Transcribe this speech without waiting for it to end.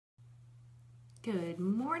Good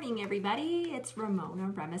morning, everybody. It's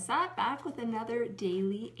Ramona Remisat back with another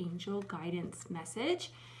daily angel guidance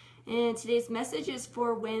message. And today's message is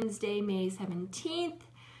for Wednesday, May 17th.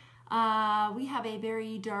 We have a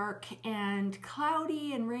very dark and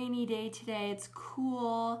cloudy and rainy day today. It's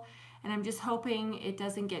cool, and I'm just hoping it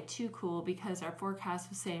doesn't get too cool because our forecast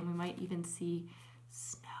was saying we might even see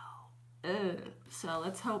snow. So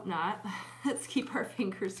let's hope not. Let's keep our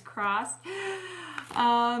fingers crossed.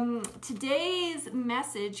 Today's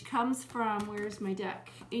message comes from, where's my deck?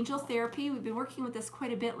 Angel Therapy. We've been working with this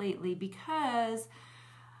quite a bit lately because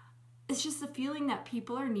it's just the feeling that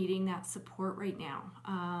people are needing that support right now.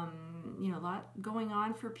 A lot going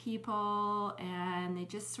on for people, and they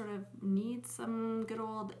just sort of need some good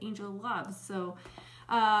old angel love. So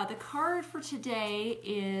the card for today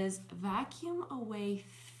is Vacuum Away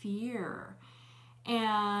Fear.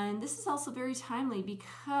 And this is also very timely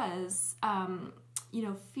because,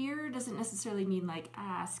 fear doesn't necessarily mean like,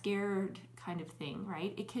 scared kind of thing,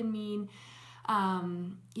 right? It can mean,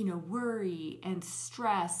 worry and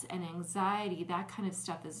stress and anxiety, that kind of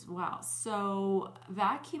stuff as well. So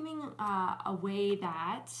vacuuming away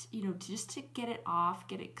that, just to get it off,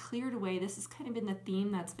 get it cleared away. This has kind of been the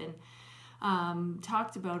theme that's been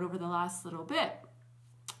talked about over the last little bit.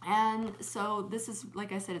 And so this is,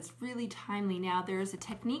 like I said, it's really timely. Now there's a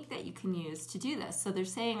technique that you can use to do this. So they're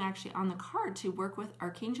saying actually on the card to work with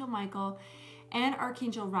Archangel Michael and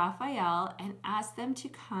Archangel Raphael and ask them to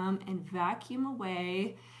come and vacuum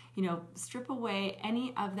away, strip away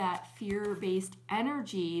any of that fear-based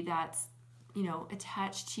energy that's,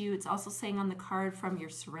 attached to you. It's also saying on the card from your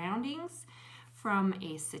surroundings, from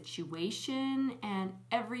a situation, and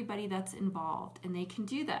everybody that's involved, and they can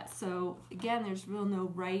do that. So again, there's real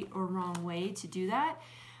no right or wrong way to do that.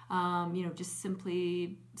 Just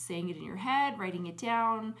simply saying it in your head, writing it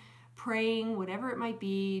down, praying, whatever it might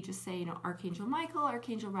be. Just say, Archangel Michael,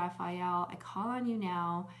 Archangel Raphael, I call on you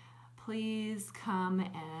now. Please come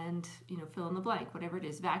and, fill in the blank, whatever it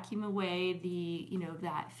is. Vacuum away the,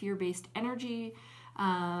 that fear-based energy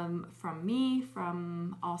from me,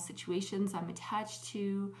 from all situations I'm attached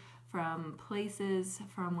to, from places,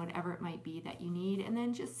 from whatever it might be that you need. And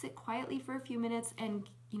then just sit quietly for a few minutes and,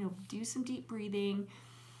 do some deep breathing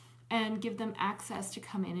and give them access to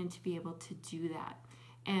come in and to be able to do that.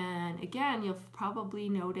 And again, you'll probably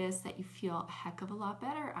notice that you feel a heck of a lot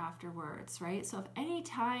better afterwards, right? So if any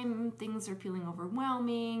time things are feeling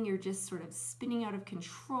overwhelming, you're just sort of spinning out of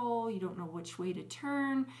control, you don't know which way to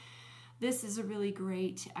turn, this is a really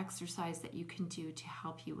great exercise that you can do to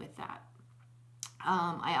help you with that.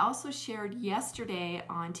 I also shared yesterday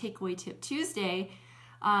on Takeaway Tip Tuesday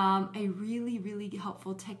a really, really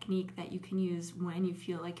helpful technique that you can use when you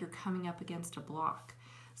feel like you're coming up against a block.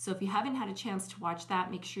 So if you haven't had a chance to watch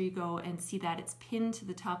that, make sure you go and see that. It's pinned to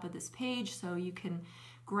the top of this page, so you can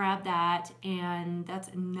grab that. And that's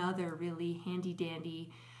another really handy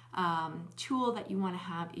dandy tool that you want to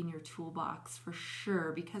have in your toolbox for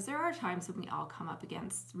sure, because there are times when we all come up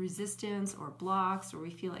against resistance or blocks, or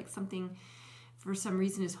we feel like something for some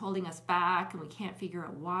reason is holding us back and we can't figure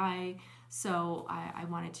out why. So I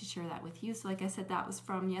wanted to share that with you. So like I said, that was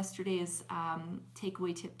from yesterday's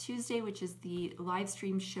Takeaway Tip Tuesday, which is the live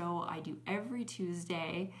stream show I do every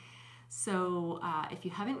Tuesday. So if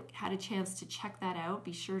you haven't had a chance to check that out,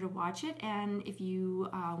 be sure to watch it. And if you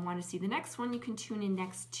want to see the next one, you can tune in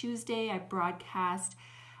next Tuesday. I broadcast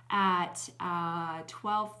at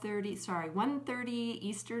 1:30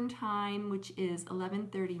 Eastern Time, which is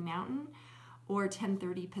 11:30 Mountain, or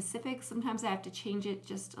 10:30 Pacific. Sometimes I have to change it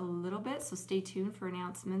just a little bit, so stay tuned for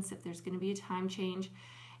announcements if there's going to be a time change.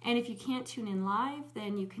 And if you can't tune in live,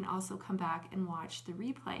 then you can also come back and watch the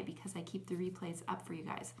replay, because I keep the replays up for you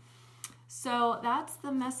guys. So that's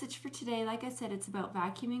the message for today. Like I said, it's about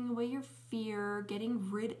vacuuming away your fear, getting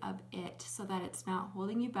rid of it so that it's not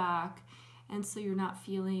holding you back, and so you're not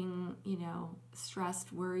feeling,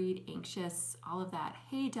 stressed, worried, anxious, all of that.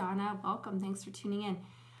 Hey Donna, welcome. Thanks for tuning in.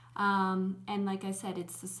 And like I said,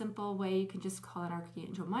 it's a simple way. You can just call on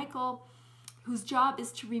Archangel Michael, whose job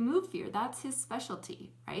is to remove fear. That's his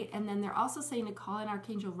specialty, right? And then they're also saying to call on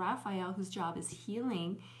Archangel Raphael, whose job is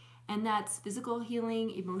healing, and that's physical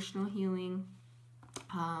healing, emotional healing,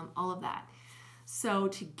 all of that. So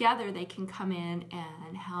together they can come in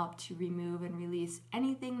and help to remove and release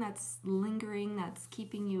anything that's lingering, that's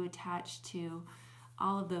keeping you attached to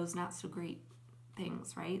all of those not so great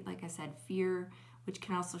things, right? Like I said, fear, which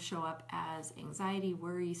can also show up as anxiety,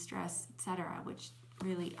 worry, stress, etc., which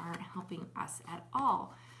really aren't helping us at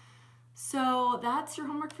all. So that's your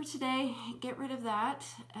homework for today. Get rid of that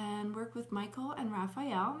and work with Michael and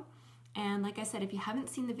Raphael. And like I said, if you haven't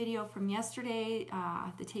seen the video from yesterday,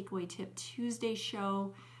 the Takeaway Tip Tuesday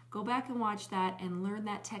show, go back and watch that and learn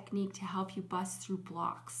that technique to help you bust through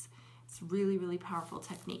blocks. It's really, really powerful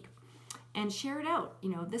technique. And share it out. You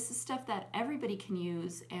know, this is stuff that everybody can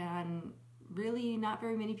use and really not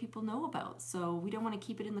very many people know about. So we don't want to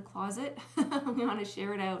keep it in the closet. We want to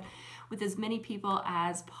share it out with as many people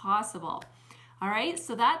as possible. All right,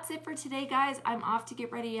 so that's it for today, guys. I'm off to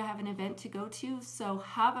get ready. I have an event to go to. So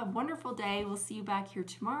have a wonderful day. We'll see you back here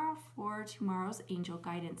tomorrow for tomorrow's angel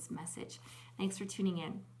guidance message. Thanks for tuning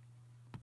in.